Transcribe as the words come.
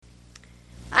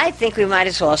I think we might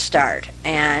as well start.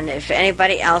 And if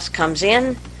anybody else comes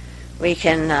in, we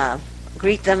can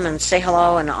greet them and say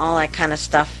hello and all that kind of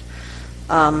stuff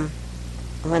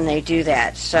when they do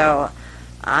that. So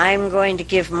I'm going to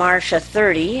give Marcia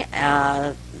 30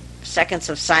 seconds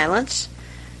of silence,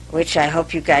 which I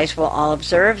hope you guys will all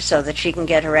observe so that she can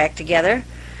get her act together.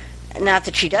 Not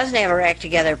that she doesn't have her act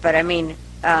together, but I mean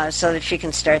so that she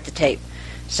can start the tape.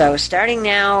 So starting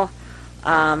now,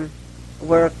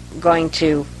 we're going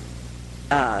to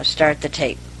start the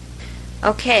tape.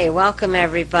 Okay, welcome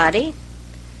everybody.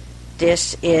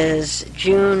 This is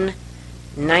June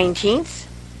 19th,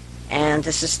 and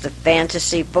this is the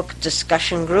Fantasy Book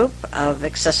Discussion Group of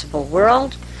Accessible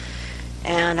World,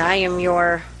 and I am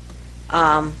your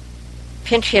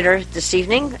pinch hitter this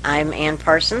evening. I'm Ann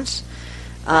Parsons.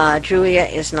 Julia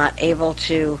is not able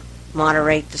to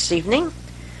moderate this evening,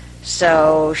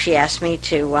 so she asked me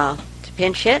to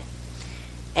pinch hit.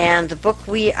 And the book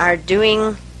we are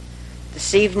doing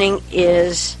this evening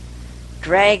is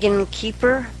Dragon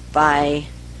Keeper by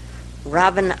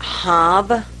Robin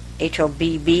Hobb,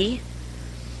 H-O-B-B.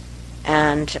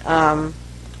 And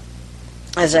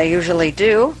as I usually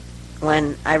do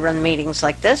when I run meetings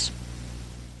like this,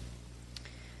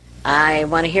 I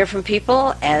want to hear from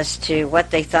people as to what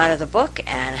they thought of the book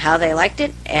and how they liked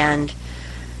it and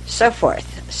so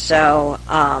forth. So,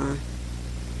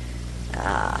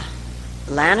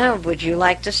 Lana, would you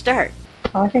like to start?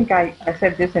 I think I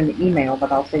said this in the email,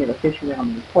 but I'll say it officially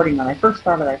on the recording. When I first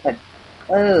started, I said,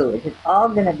 oh, is it all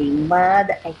going to be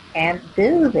mud? I can't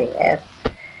do this.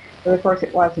 But of course,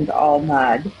 it wasn't all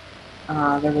mud.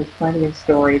 There was plenty of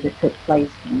story that took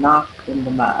place not in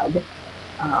the mud.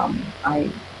 I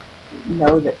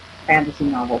know that fantasy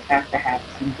novels have to have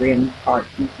some grim parts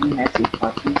and some messy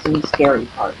parts and some scary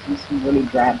parts and some really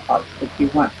drab parts, but you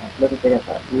want a little bit of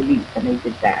a relief, and they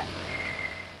did that.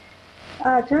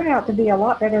 It turned out to be a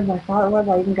lot better than I thought it was.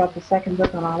 I even got the second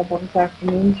book on Audible this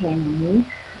afternoon, shame on me.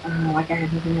 Like I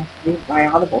had nothing else to do by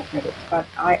Audible credits. But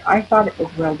I thought it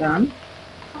was well done.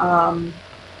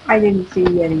 I didn't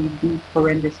see any deep,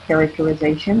 horrendous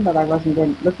characterization, but I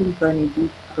wasn't looking for any deep,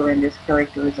 horrendous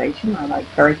characterization. I like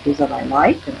characters that I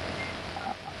like, and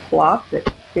a plot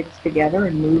that fits together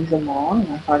and moves along,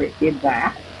 and I thought it did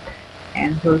that.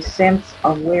 And her sense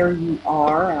of where you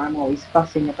are, and I'm always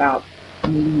fussing about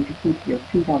needing to keep your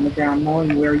feet on the ground,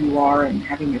 knowing where you are and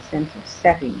having a sense of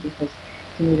setting, because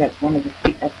to me that's one of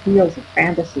the appeals of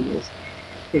fantasy, is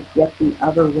to get the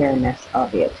other-awareness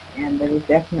of it. And there was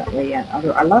definitely an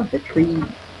other. I love the trees.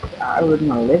 I wouldn't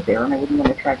want to live there, and I wouldn't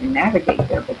want to try to navigate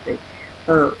there, but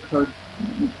her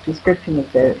description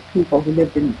of the people who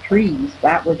lived in the trees,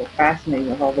 that was fascinating,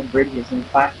 with all the bridges and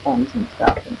platforms and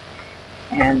stuff.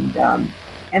 And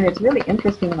it's really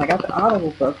interesting. When I got the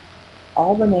Audible book, a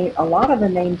lot of the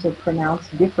names are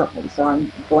pronounced differently, so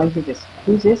I'm going to just,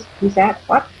 who's this, who's that,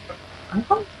 what? I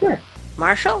thought it's good.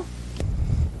 Marshall?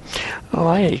 Oh,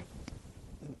 I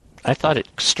thought it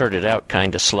started out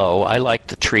kind of slow. I liked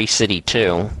the Tree City,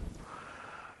 too.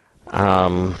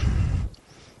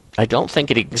 I don't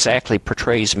think it exactly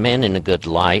portrays men in a good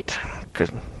light, because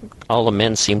all the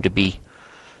men seem to be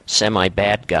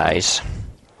semi-bad guys.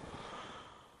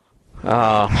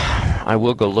 I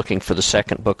will go looking for the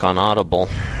second book on Audible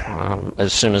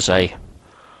as soon as I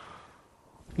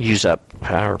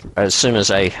as soon as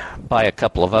I buy a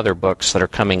couple of other books that are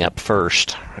coming up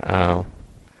first. Or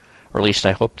at least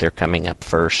I hope they're coming up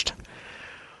first.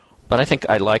 But I think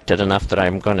I liked it enough that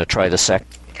I'm going to try the second.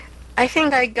 I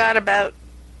think I got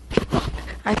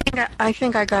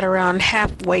around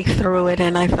halfway through it,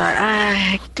 and I thought,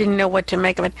 I didn't know what to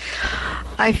make of it.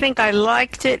 I think I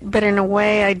liked it, but in a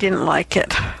way I didn't like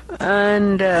it.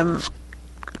 And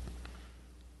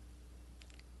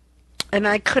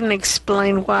I couldn't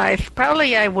explain why.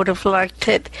 Probably I would have liked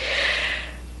it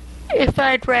if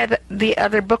I'd read the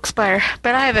other books by her,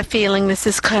 but I have a feeling this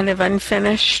is kind of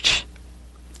unfinished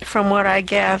from what I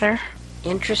gather.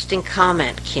 Interesting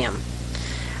comment, Kim.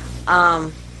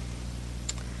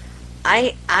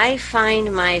 I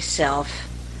find myself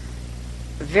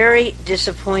very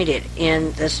disappointed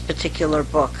in this particular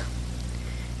book,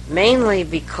 mainly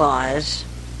because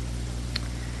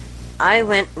I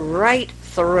went right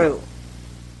through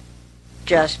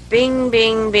just bing,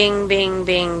 bing, bing, bing,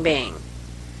 bing, bing.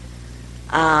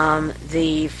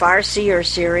 The Farseer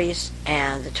series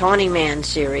and the Tawny Man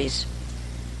series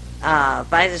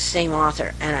by the same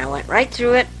author, and I went right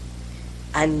through it.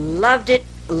 I loved it,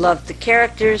 loved the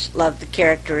characters, loved the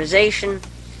characterization,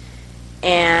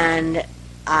 and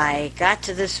I got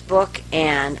to this book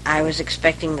and I was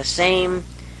expecting the same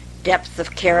depth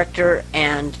of character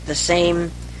and the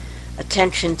same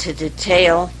attention to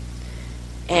detail,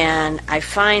 and I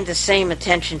find the same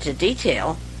attention to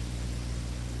detail,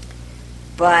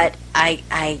 but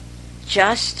I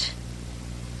just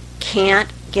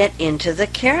can't get into the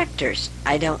characters.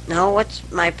 I don't know what's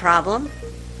my problem.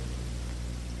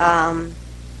 But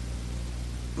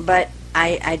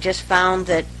I just found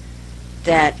that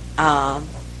I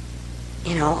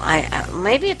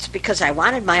maybe it's because I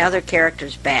wanted my other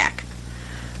characters back.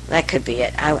 That could be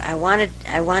it. I wanted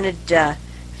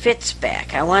Fitz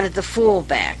back. I wanted the Fool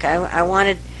back. I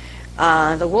wanted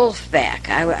the Wolf back.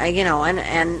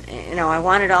 I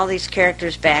wanted all these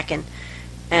characters back, and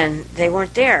they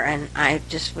weren't there, and I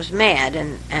just was mad,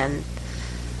 and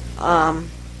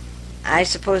I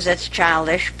suppose that's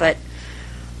childish, but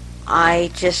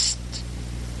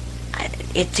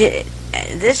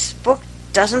this book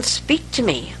doesn't speak to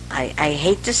me. I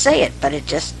hate to say it, but it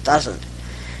just doesn't.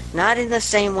 Not in the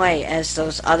same way as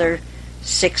those other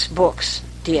 6 books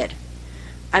did.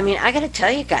 I mean, I got to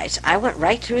tell you guys, I went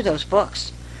right through those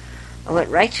books. I went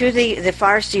right through the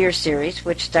Farseer series,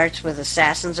 which starts with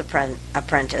Assassin's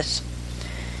Apprentice,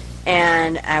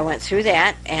 and I went through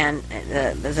that, and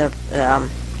the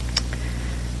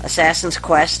Assassin's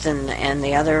Quest and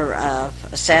the other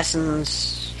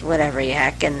Assassin's whatever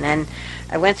heck, and then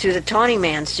I went through the Tawny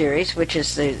Man series, which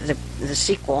is the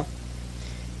sequel,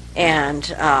 and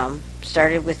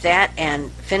started with that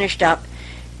and finished up.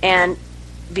 And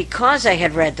because I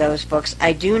had read those books,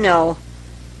 I do know,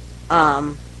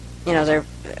 they're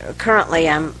currently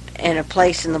I'm in a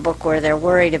place in the book where they're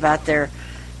worried about their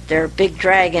big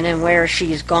dragon and where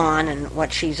she's gone and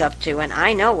what she's up to, and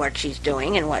I know what she's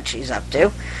doing and what she's up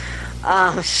to.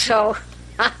 So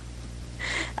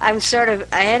I'm sort of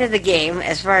ahead of the game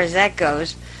as far as that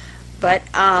goes, but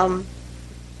I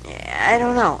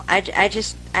don't know. I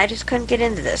just couldn't get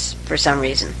into this for some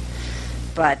reason.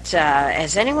 But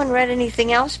has anyone read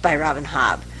anything else by Robin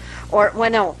Hobb? Or,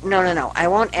 well, no. I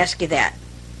won't ask you that.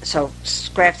 So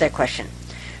scrap that question.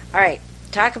 All right,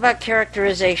 talk about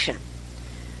characterization.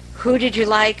 Who did you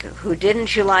like? Who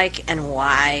didn't you like, and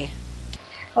why?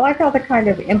 Well, I felt a kind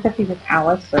of empathy with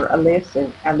Alice, or Alice,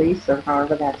 or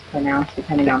however that's pronounced,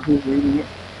 depending on who's reading it.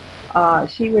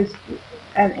 She was,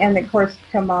 and of course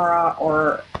Tamara,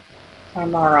 or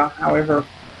Tamara, however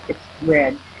it's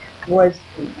read, was,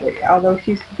 although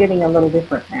she's getting a little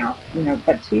different now,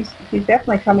 but she's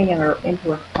definitely coming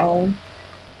into her own.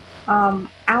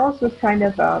 Alice was kind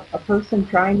of a person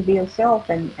trying to be herself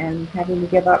and having to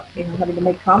give up, having to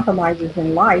make compromises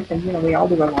in life, and we all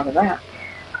do a lot of that.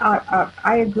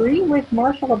 I agree with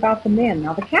Marshall about the men.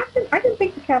 Now, the captain, I didn't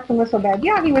think the captain was so bad.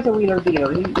 Yeah, he was a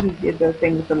wheeler-dealer. He did the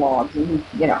thing with the logs, and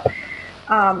he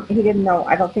didn't know.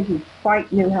 I don't think he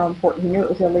quite knew how important. He knew it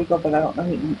was illegal, but I don't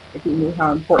know if he knew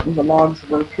how important the logs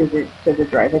were to the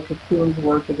cocoons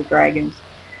were to the dragons.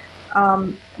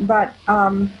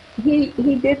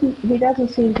 He doesn't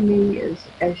seem to me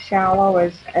as shallow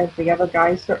as the other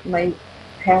guys. Certainly,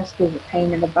 Pest was a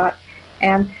pain in the butt,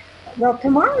 and well,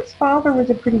 Tamara's father was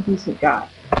a pretty decent guy.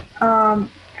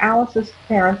 Alice's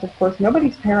parents, of course,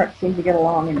 nobody's parents seem to get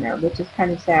along in there, which is kind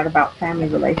of sad about family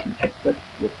relationships. But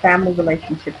family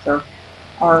relationships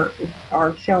are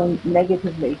shown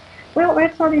negatively. Well,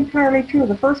 that's not entirely true.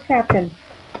 The first captain,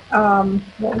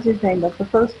 what was his name? Of the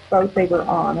first boat they were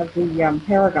on, of the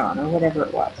Paragon or whatever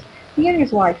it was, he and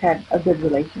his wife had a good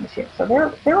relationship. So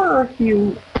there are a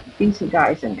few decent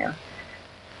guys in there.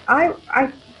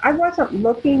 I wasn't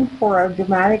looking for a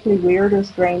dramatically weird or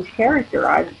strange character.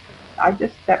 I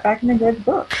just stepped back and read the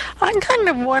book. I'm kind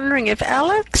of wondering if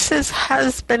Alex's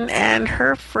husband and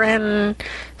her friend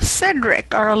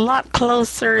Cedric are a lot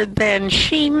closer than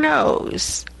she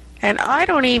knows. And I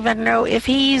don't even know if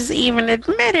he's even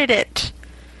admitted it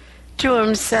to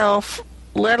himself,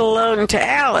 let alone to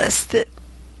Alice. That,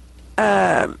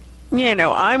 I'm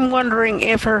wondering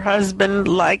if her husband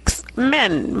likes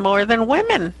men more than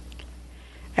women.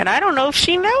 And I don't know if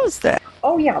she knows that.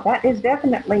 Oh, yeah, that is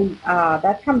definitely,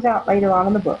 that comes out later on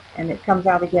in the book, and it comes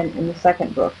out again in the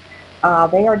second book.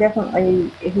 They are definitely,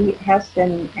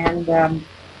 Heston and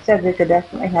Cedric are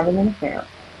definitely having an affair.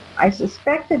 I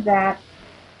suspected that.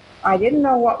 I didn't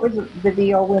know what was the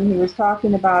deal when he was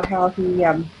talking about how he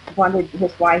wanted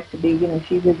his wife to be,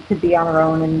 she could be on her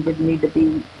own and didn't need to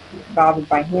be bothered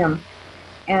by him.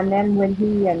 And then when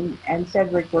he and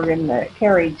Cedric were in the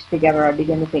carriage together, I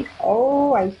began to think,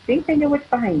 oh, I think I know what's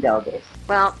behind all this.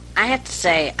 Well, I have to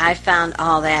say, I found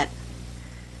all that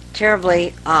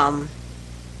terribly,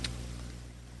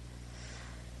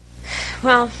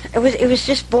 it was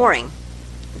just boring,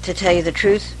 to tell you the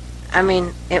truth. I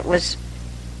mean, it was,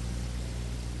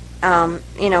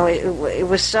 it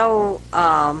was so,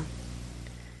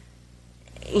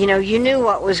 you knew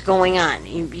what was going on.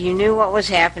 You knew what was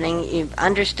happening. You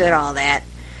understood all that.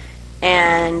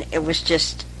 And it was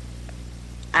just,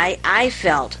 I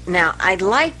felt, now, I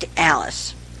liked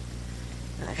Alice.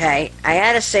 Okay? I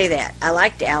had to say that. I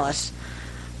liked Alice.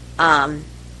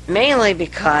 Mainly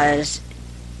because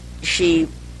she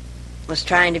was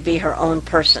trying to be her own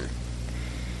person.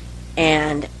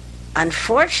 And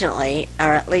unfortunately,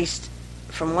 or at least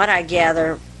from what I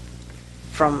gather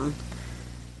from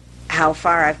how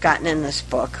far I've gotten in this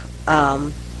book,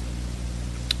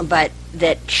 but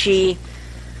that she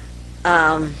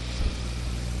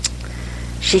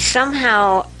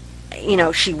somehow,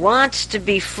 she wants to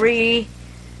be free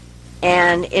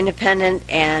and independent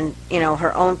and,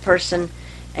 her own person,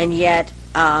 and yet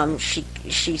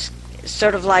she's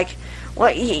sort of like,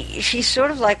 she's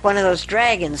sort of like one of those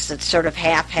dragons that's sort of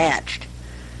half-hatched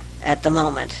at the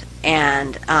moment.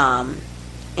 And,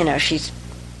 she's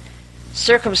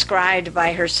circumscribed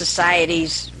by her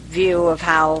society's view of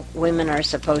how women are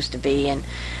supposed to be. And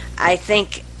I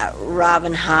think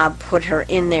Robin Hobb put her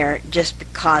in there just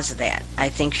because of that. I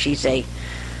think she's a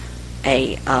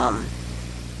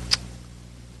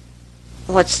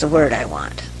what's the word I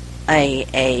want?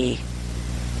 A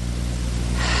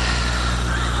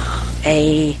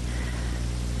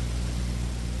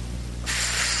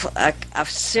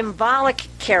symbolic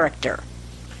character.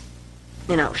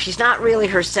 She's not really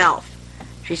herself.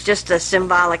 She's just a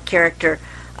symbolic character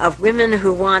of women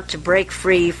who want to break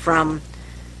free from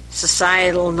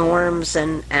societal norms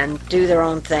and do their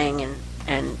own thing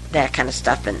and that kind of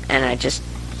stuff. And I just,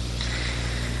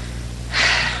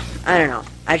 I don't know.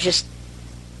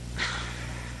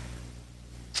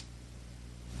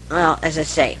 Well, as I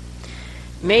say,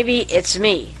 maybe it's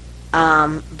me,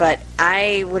 but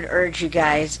I would urge you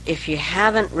guys, if you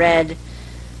haven't read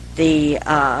the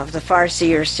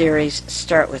Farseer series,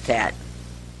 start with that.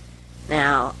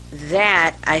 Now,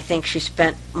 that I think she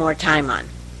spent more time on.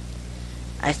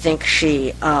 I think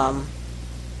she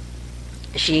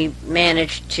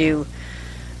managed to,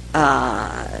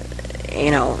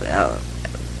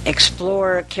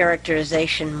 explore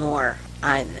characterization more.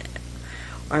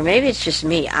 Or maybe it's just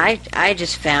me. I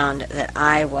just found that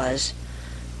I was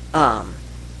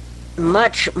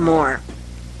much more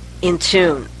in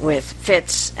tune with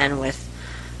Fitz and with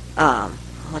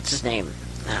what's his name?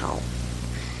 No,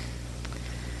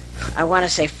 I want to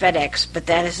say FedEx, but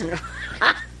that isn't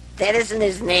that isn't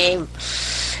his name.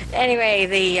 Anyway,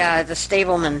 the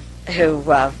stableman who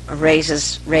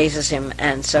raises him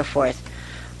and so forth.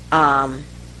 And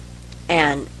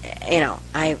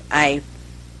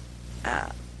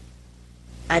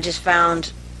I just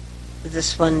found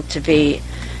this one to be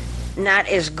not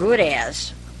as good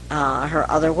as her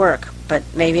other work, but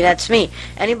maybe that's me.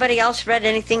 Anybody else read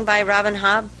anything by Robin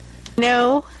Hobb?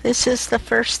 No, this is the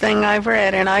first thing I've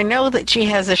read, and I know that she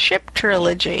has a Ship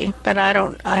trilogy, but I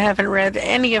haven't read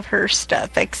any of her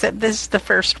stuff except this is the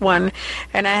first one,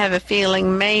 and I have a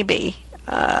feeling maybe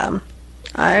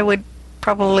I would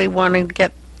probably want to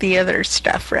get the other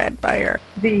stuff read by her.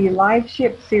 The Live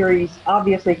Ship series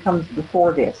obviously comes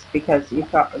before this because we're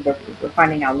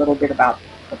finding out a little bit about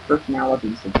the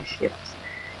personalities of the ships.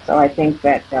 So I think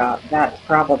that that's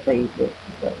probably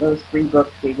those three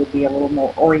books. We would be a little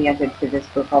more oriented to this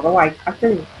book. Although I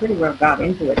pretty well got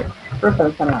into it. First I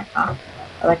was kind of like, I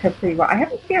like her pretty well. I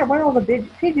haven't figured out what all the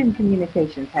pigeon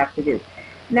communications have to do.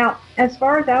 Now, as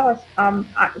far as Alice,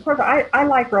 of course I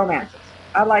like romances.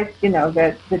 I like,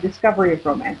 the discovery of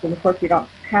romance. And of course we don't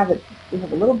have it. We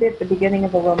have a little bit at the beginning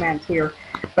of a romance here,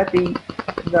 but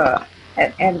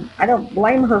and I don't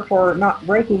blame her for not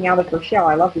breaking out of her shell.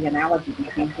 I love the analogy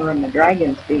between her and the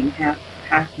dragons being half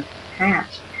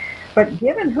hatched. But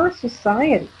given her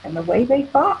society and the way they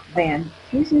thought then,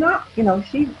 she's not,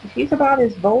 she's about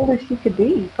as bold as she could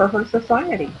be for her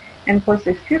society. And of course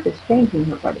this trip is changing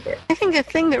her quite a bit. I think the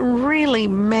thing that really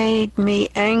made me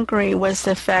angry was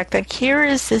the fact that here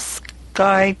is this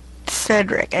guy,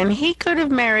 Cedric, and he could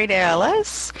have married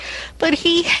Alice, but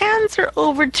he hands her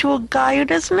over to a guy who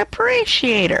doesn't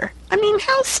appreciate her. I mean,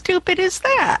 how stupid is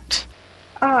that?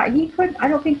 I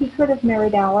don't think he could have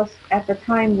married Alice at the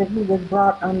time that he was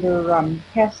brought under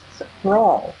Hest's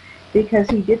thrall, because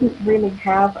he didn't really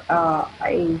have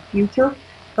a future.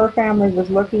 Her family was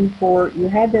looking for, you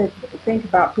had to think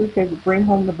about who could bring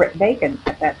home the bacon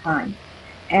at that time.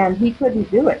 And he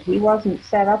couldn't do it. He wasn't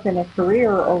set up in a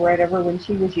career or whatever when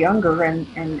she was younger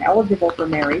and eligible for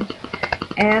marriage.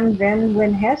 And then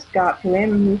when Hest got to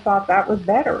him, he thought that was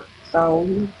better. So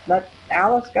he let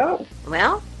Alice go.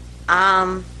 Well,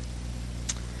 I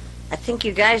think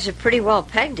you guys have pretty well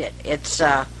pegged it.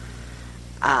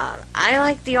 I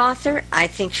like the author. I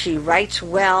think she writes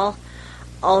well.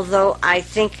 although I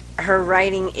think her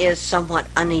writing is somewhat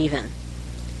uneven.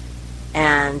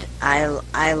 And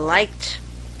I liked,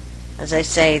 as I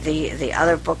say, the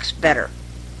other books better.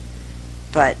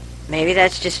 But maybe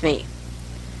that's just me.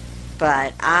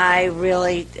 But I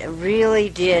really, really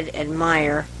did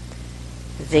admire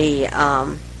the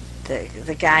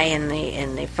guy in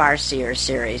the Farseer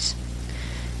series,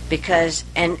 because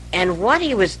and what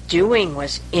he was doing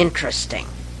was interesting.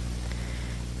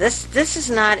 This is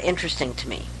not interesting to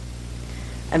me.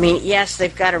 I mean, yes,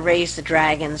 they've got to raise the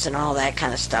dragons and all that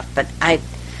kind of stuff, but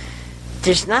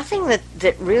there's nothing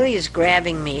that really is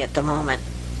grabbing me at the moment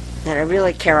that I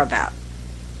really care about.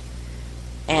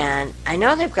 And I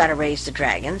know they've got to raise the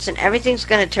dragons, and everything's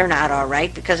going to turn out all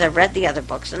right because I've read the other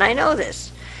books, and I know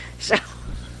this. So,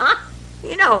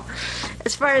 you know,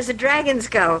 as far as the dragons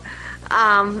go,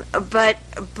 but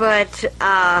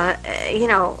you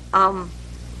know,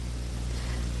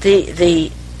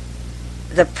 the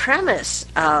premise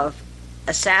of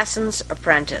Assassin's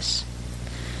Apprentice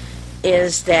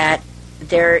is that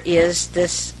there is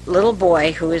this little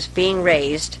boy who is being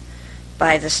raised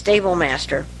by the stable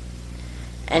master,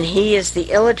 and he is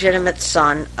the illegitimate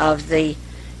son of the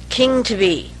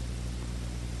king-to-be,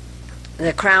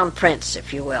 the crown prince,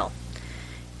 if you will.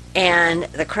 And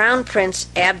the crown prince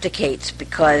abdicates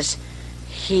because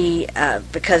his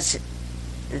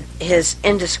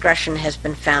indiscretion has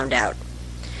been found out.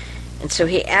 And so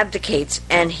he abdicates,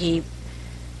 and he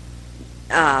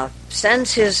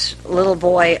sends his little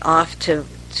boy off to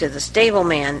the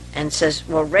stableman and says,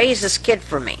 well, raise this kid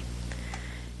for me.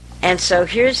 And so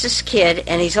here's this kid,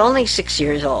 and he's only 6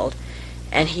 years old,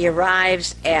 and he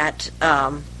arrives at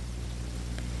the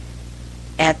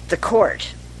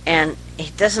court, and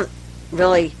he doesn't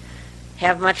really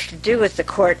have much to do with the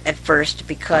court at first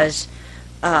because,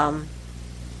 you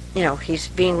know, he's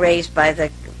being raised by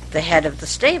the head of the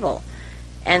stable,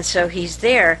 and so he's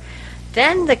there.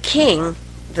 Then the king,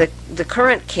 the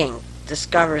current king,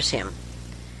 discovers him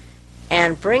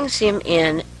and brings him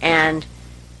in and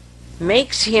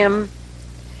makes him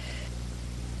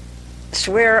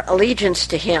swear allegiance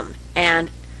to him and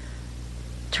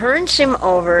turns him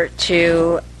over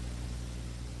to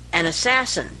an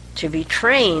assassin to be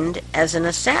trained as an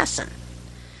assassin,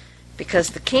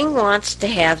 because the king wants to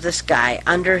have this guy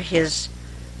under his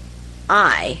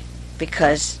eye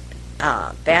because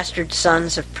bastard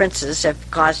sons of princes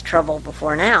have caused trouble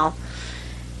before now.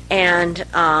 And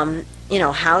you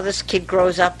know, how this kid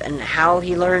grows up and how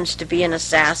he learns to be an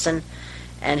assassin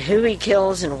and who he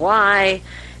kills and why,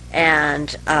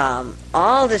 and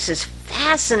all this is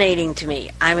fascinating to me.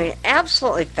 I mean,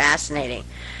 absolutely fascinating.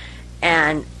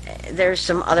 And there's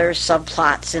some other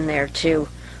subplots in there too,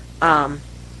 and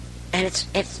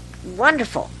it's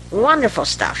wonderful, wonderful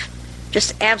stuff,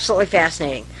 just absolutely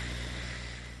fascinating.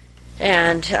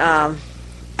 And I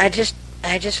just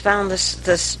found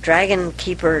this Dragon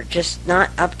Keeper just not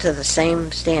up to the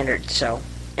same standard. So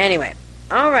anyway,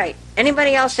 all right.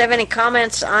 Anybody else have any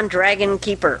comments on Dragon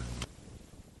Keeper?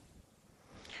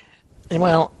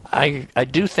 Well, I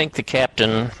do think the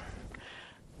captain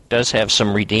does have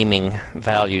some redeeming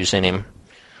values in him.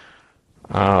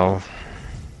 The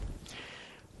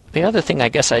other thing I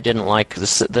guess I didn't like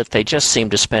is that they just seem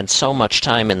to spend so much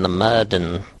time in the mud,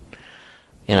 and,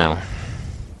 you know,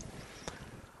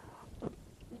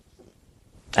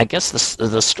 I guess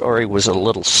the story was a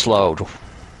little slow,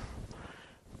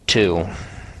 too.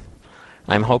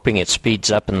 I'm hoping it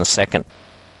speeds up in the second.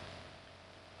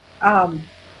 I'm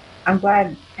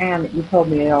glad, Anne, that you told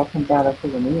me it all comes out of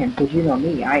filling me in, because you know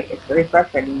me, it's very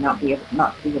frustrating not to be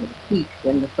able to teach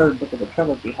when the third book of the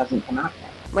trilogy hasn't come out yet.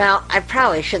 Well, I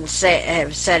probably shouldn't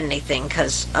have said anything,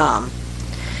 because,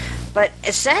 but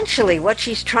essentially what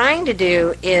she's trying to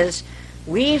do is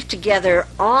weave together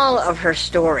all of her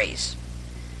stories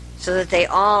so that they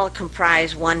all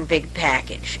comprise one big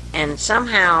package. And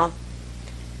somehow,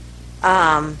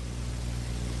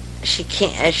 she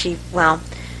can't,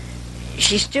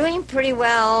 she's doing pretty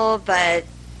well, but,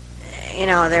 you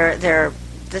know,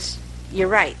 you're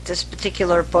right, this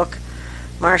particular book,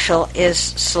 Marshall, is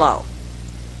slow.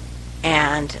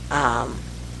 And,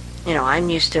 you know,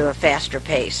 I'm used to a faster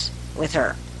pace with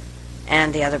her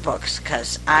and the other books,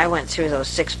 because I went through those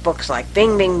 6 books like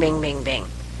bing, bing, bing, bing, bing.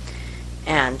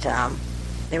 And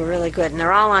they were really good. And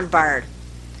they're all on Bard.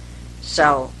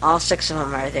 So all 6 of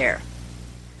them are there.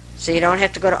 So you don't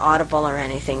have to go to Audible or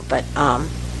anything, but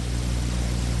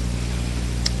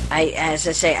as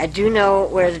I say, I do know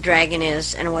where the dragon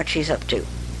is and what she's up to.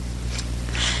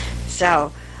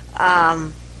 So,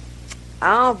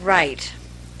 all right.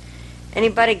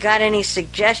 Anybody got any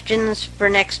suggestions for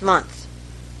next month?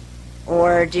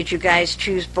 or did you guys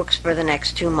choose books for the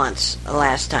next 2 months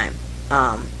last time?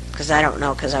 Because I don't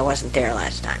know, because I wasn't there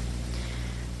last time.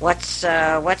 What's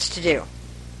to do?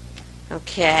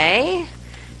 Okay.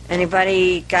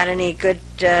 Anybody got any good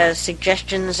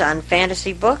suggestions on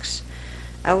fantasy books?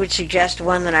 I would suggest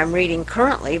one that I'm reading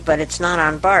currently, but it's not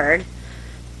on Bard.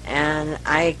 And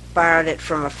I borrowed it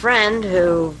from a friend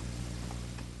who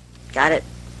got it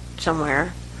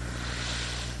somewhere.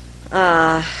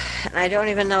 And I don't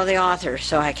even know the author,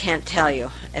 so I can't tell you.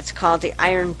 It's called the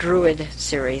Iron Druid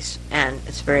series, and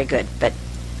it's very good. But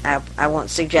I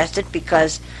won't suggest it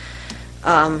because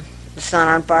it's not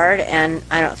on Bard, and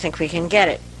I don't think we can get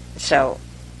it. So,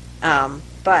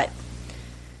 but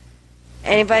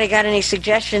anybody got any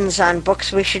suggestions on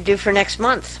books we should do for next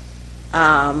month?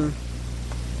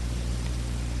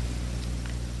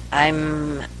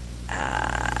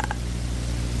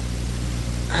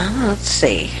 Let's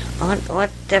see.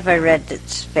 What have I read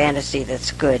that's fantasy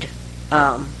that's good?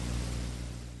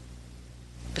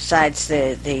 Besides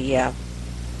the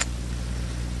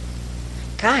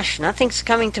gosh, nothing's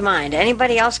coming to mind.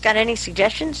 Anybody else got any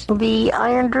suggestions? The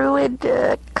Iron Druid,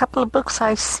 a couple of books,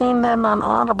 I've seen them on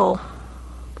Audible,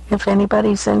 if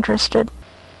anybody's interested.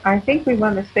 I think we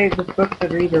want to stay with books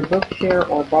that are either Bookshare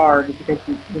or Bard because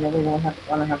we don't want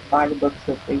to have to buy the books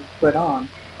that they put on.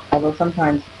 Although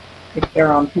sometimes if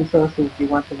they're on two sources, you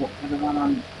want the one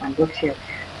on Bookshare.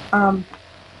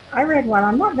 I read one.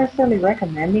 I'm not necessarily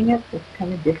recommending it. It's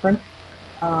kind of different.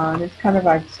 It's kind of,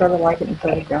 I sort of like it and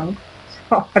sort of don't.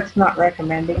 So it's not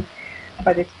recommending.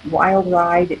 But it's Wild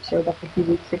Ride. It showed up a few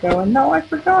weeks ago. And no, I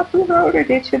forgot who wrote it.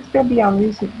 It should still be on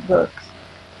recent books.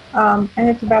 And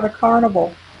it's about a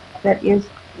carnival that is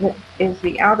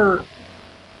the outer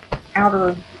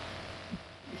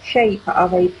shape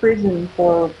of a prison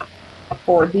for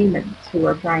demons who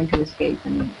are trying to escape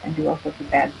and do all sorts of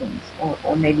bad things,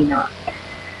 or maybe not.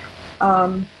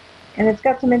 And it's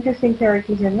got some interesting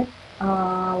characters in it.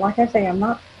 Like I say, I'm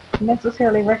not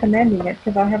necessarily recommending it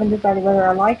because I haven't decided whether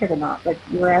I like it or not, but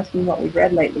you were asking what we've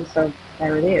read lately, so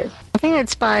there it is. I think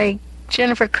it's by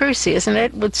Jennifer Crusie, isn't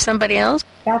it, with somebody else?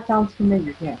 That sounds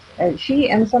familiar, yes.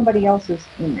 She and somebody else is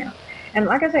in there. And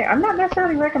like I say, I'm not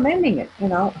necessarily recommending it,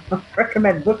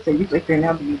 recommend books that usually turn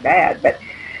out to be bad, but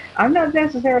I'm not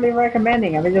necessarily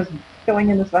recommending it. I'm just filling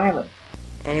in the silence.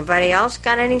 Anybody else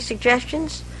got any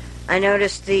suggestions? I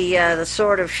noticed the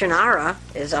Sword of Shannara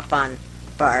is up on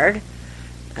Bard,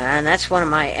 and that's one of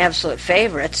my absolute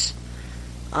favorites.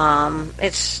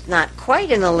 It's not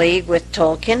quite in the league with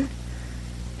Tolkien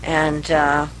and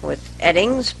with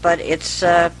Eddings, but it's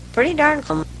pretty darn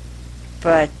cool.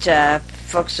 But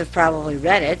folks have probably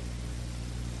read it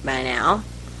by now,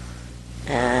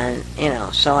 and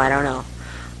so I don't know.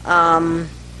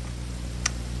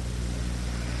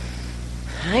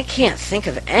 I can't think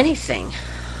of anything.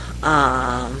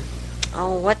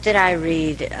 What did I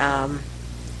read?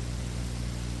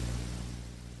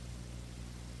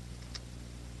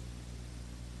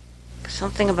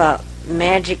 Something about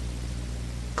magic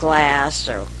glass,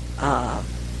 or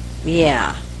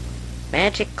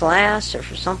magic glass or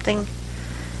something.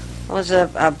 It was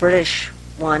a British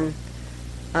one.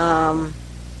 No,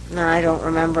 I don't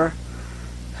remember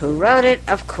who wrote it,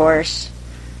 of course.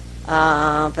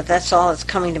 But that's all that's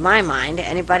coming to my mind.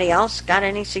 Anybody else got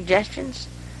any suggestions?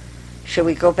 Should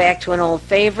we go back to an old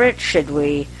favorite? Should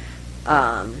we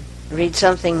read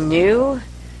something new?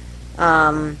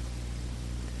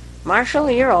 Marshall,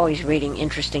 you're always reading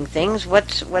interesting things.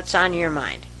 What's on your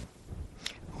mind?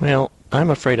 Well,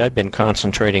 I'm afraid I've been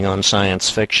concentrating on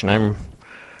science fiction. I'm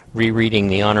rereading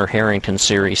the Honor Harrington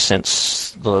series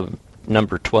since the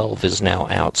number 12 is now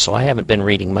out, so I haven't been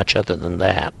reading much other than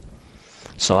that.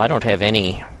 So I don't have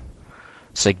any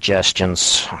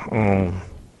suggestions. I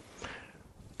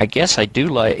guess I do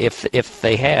like, if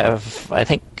they have, I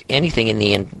think anything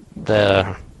in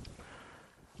the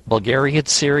Bulgariad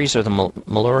series or the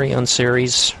Malorian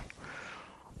series,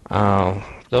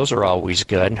 those are always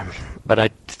good. But I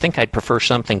think I'd prefer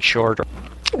something shorter.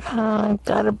 I've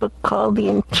got a book called The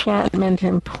Enchantment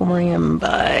Emporium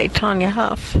by Tanya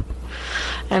Huff.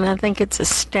 And I think it's a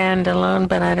standalone,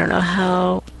 but I don't know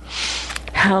how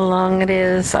long it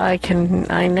is. I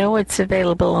know it's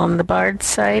available on the Bard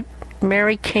site.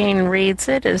 Mary Kane reads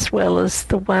it as well as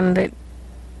the one that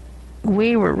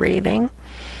we were reading.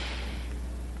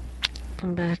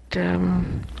 But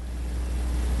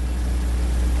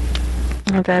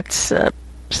that's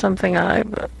something I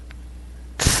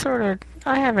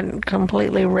haven't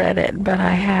completely read it, but I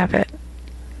have it.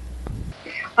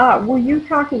 Were you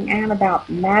talking, Anne, about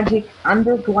Magic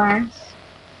Under Glass?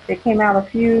 It came out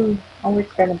it's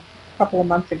been a couple of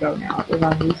months ago now. It was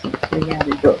on recently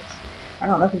added books. I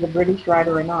don't know if he's a British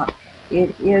writer or not.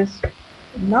 It is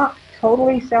not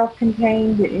totally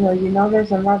self-contained. You know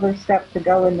there's another step to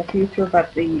go in the future,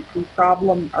 but the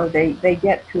problem, or they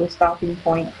get to a stopping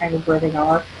point kind of where they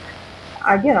are.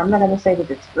 Again, I'm not going to say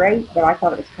that it's great, but I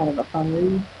thought it was kind of a fun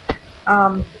read.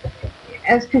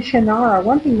 As to Shannara,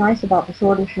 one thing nice about The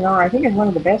Sword of Shannara, I think it's one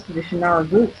of the best of the Shannara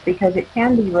groups because it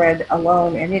can be read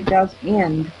alone, and it does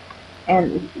end.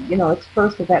 And, it's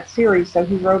first of that series, so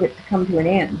he wrote it to come to an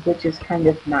end, which is kind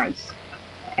of nice.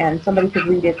 And somebody could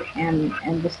read it,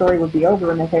 and the story would be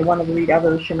over, and if they wanted to read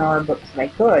other Shannara books, they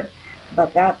could.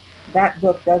 But that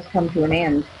book does come to an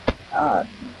end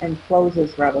and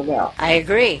closes rather well. I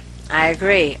agree.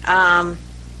 No,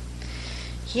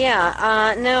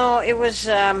 it was...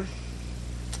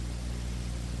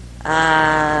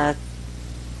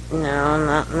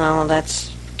 No,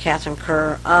 that's Catherine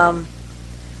Kerr.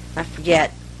 I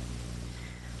forget.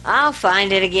 I'll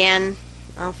find it again.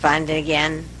 And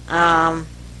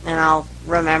I'll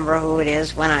remember who it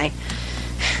is when I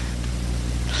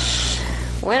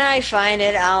find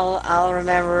it. I'll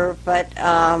remember. But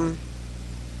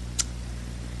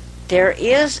there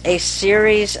is a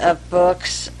series of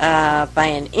books by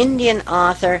an Indian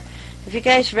author. Have you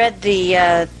guys read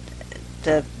the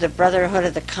Brotherhood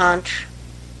of the Conch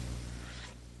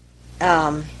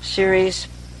series?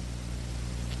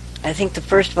 I think the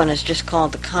first one is just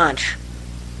called the Conch,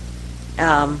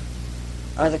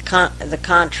 or the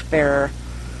Conch Bearer,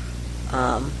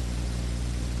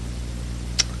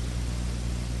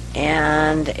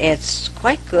 and it's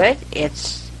quite good.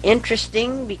 It's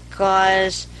interesting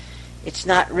because it's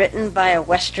not written by a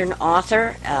Western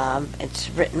author.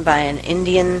 It's written by an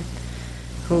Indian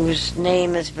whose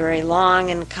name is very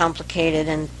long and complicated,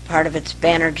 and part of it's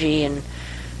Banerjee,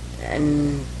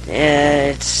 and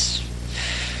it's...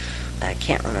 I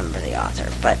can't remember the author,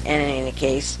 but in any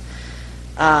case,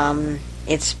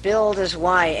 it's billed as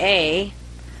YA,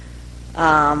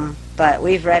 but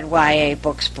we've read YA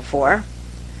books before,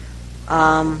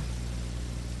 and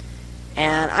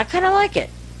I kind of like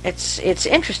it. It's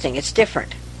interesting. It's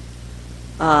different.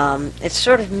 It's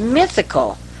sort of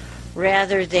mythical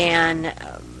rather than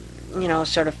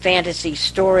sort of fantasy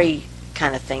story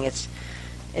kind of thing. It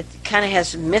kind of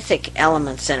has mythic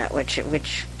elements in it, which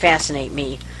fascinate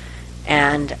me.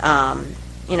 And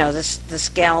this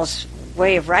gal's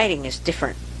way of writing is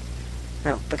different,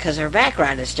 because her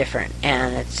background is different,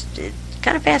 and it's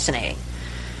kind of fascinating.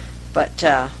 But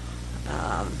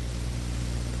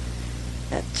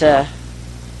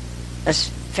that's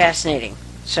fascinating.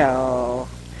 So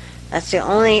that's the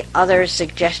only other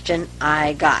suggestion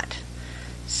I got.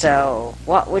 So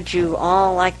what would you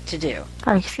all like to do?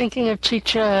 Are you thinking of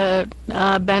Chicha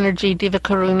Banerjee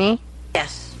Divakaruni?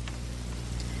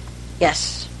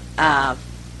 Yes,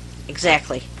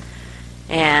 exactly.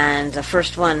 And the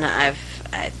first one, I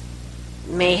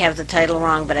may have the title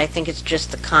wrong, but I think it's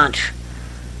just the Conch,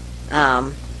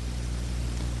 or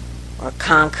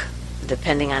Conch,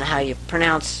 depending on how you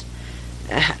pronounce,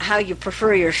 how you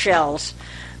prefer your shells.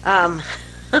 But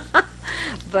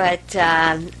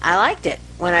I liked it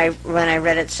when I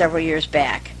read it several years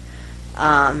back,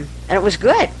 and it was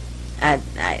good.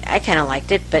 I kind of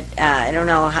liked it, but I don't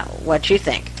know what you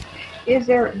think. Does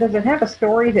it have a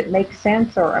story that makes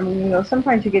sense? Or,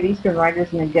 sometimes you get Eastern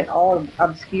writers and they get all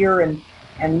obscure and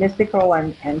mystical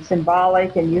and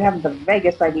symbolic, and you haven't the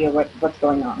vaguest idea what's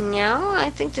going on. No, I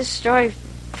think this story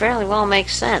fairly well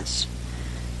makes sense.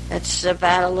 It's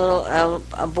about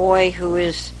a boy who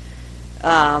is,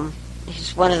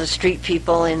 he's one of the street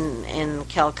people in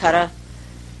Calcutta,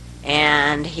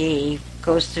 and he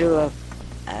goes through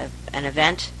an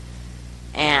event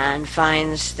and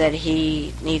finds that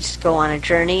he needs to go on a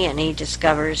journey, and he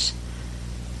discovers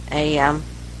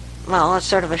it's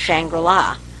sort of a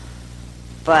Shangri-La,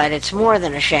 but it's more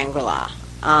than a Shangri-La.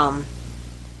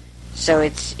 So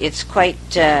it's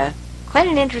quite an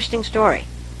interesting story.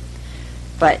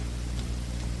 But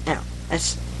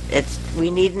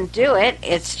we needn't do it.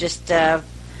 It's just I'm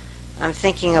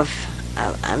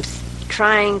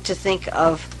trying to think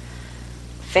of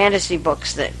fantasy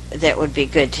books that would be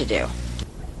good to do.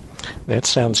 That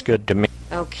sounds good to me.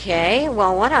 Okay,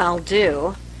 well, what I'll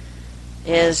do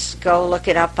is go look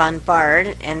it up on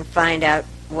Bard and find out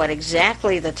what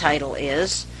exactly the title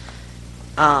is,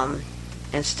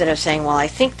 instead of saying, well, I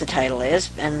think the title is.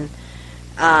 And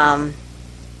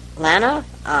Lana,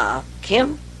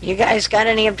 Kim, you guys got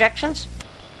any objections?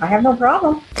 I have no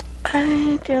problem.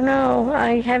 I don't know.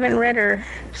 I haven't read her,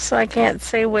 so I can't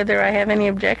say whether I have any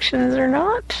objections or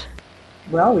not.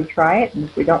 Well, we try it, and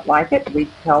if we don't like it, we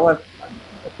tell at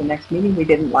the next meeting we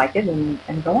didn't like it,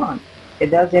 and go on. it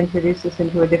does introduce us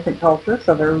into a different culture,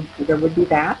 so there would be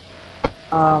that.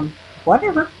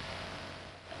 Whatever.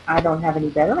 I don't have any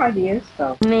better ideas,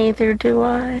 so. Neither do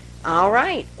I. All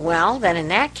right. Well, then in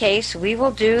that case, we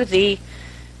will do the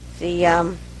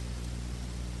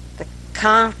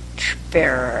conch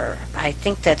bearer. I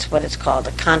think that's what it's called,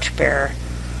 the conch bearer.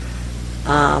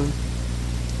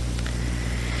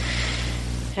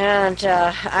 And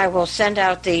I will send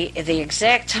out the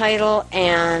exact title,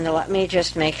 and let me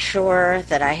just make sure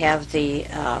that I have the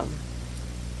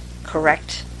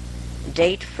correct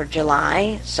date for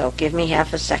July. So give me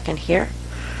half a second here,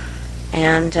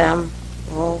 and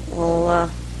we'll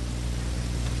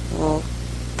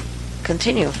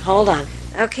continue. Hold on.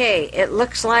 Okay, it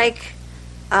looks like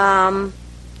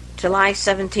July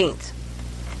 17th.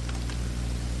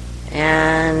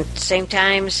 And same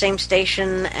time, same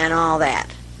station, and all that.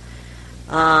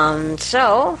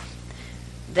 So,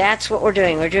 that's what we're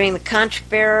doing. We're doing The Conch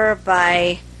Bearer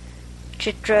by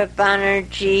Chitra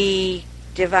Banerjee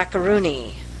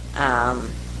Divakaruni,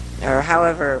 or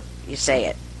however you say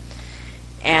it.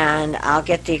 And I'll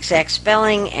get the exact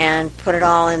spelling and put it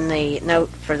all in the note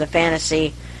for the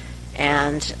fantasy,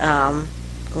 and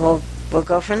we'll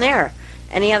go from there.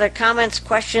 Any other comments,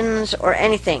 questions, or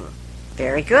anything?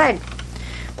 Very good.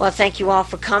 Well, thank you all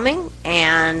for coming,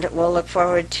 and we'll look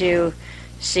forward to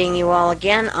seeing you all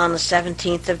again on the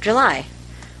 17th of July.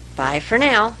 Bye for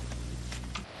now.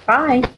 Bye.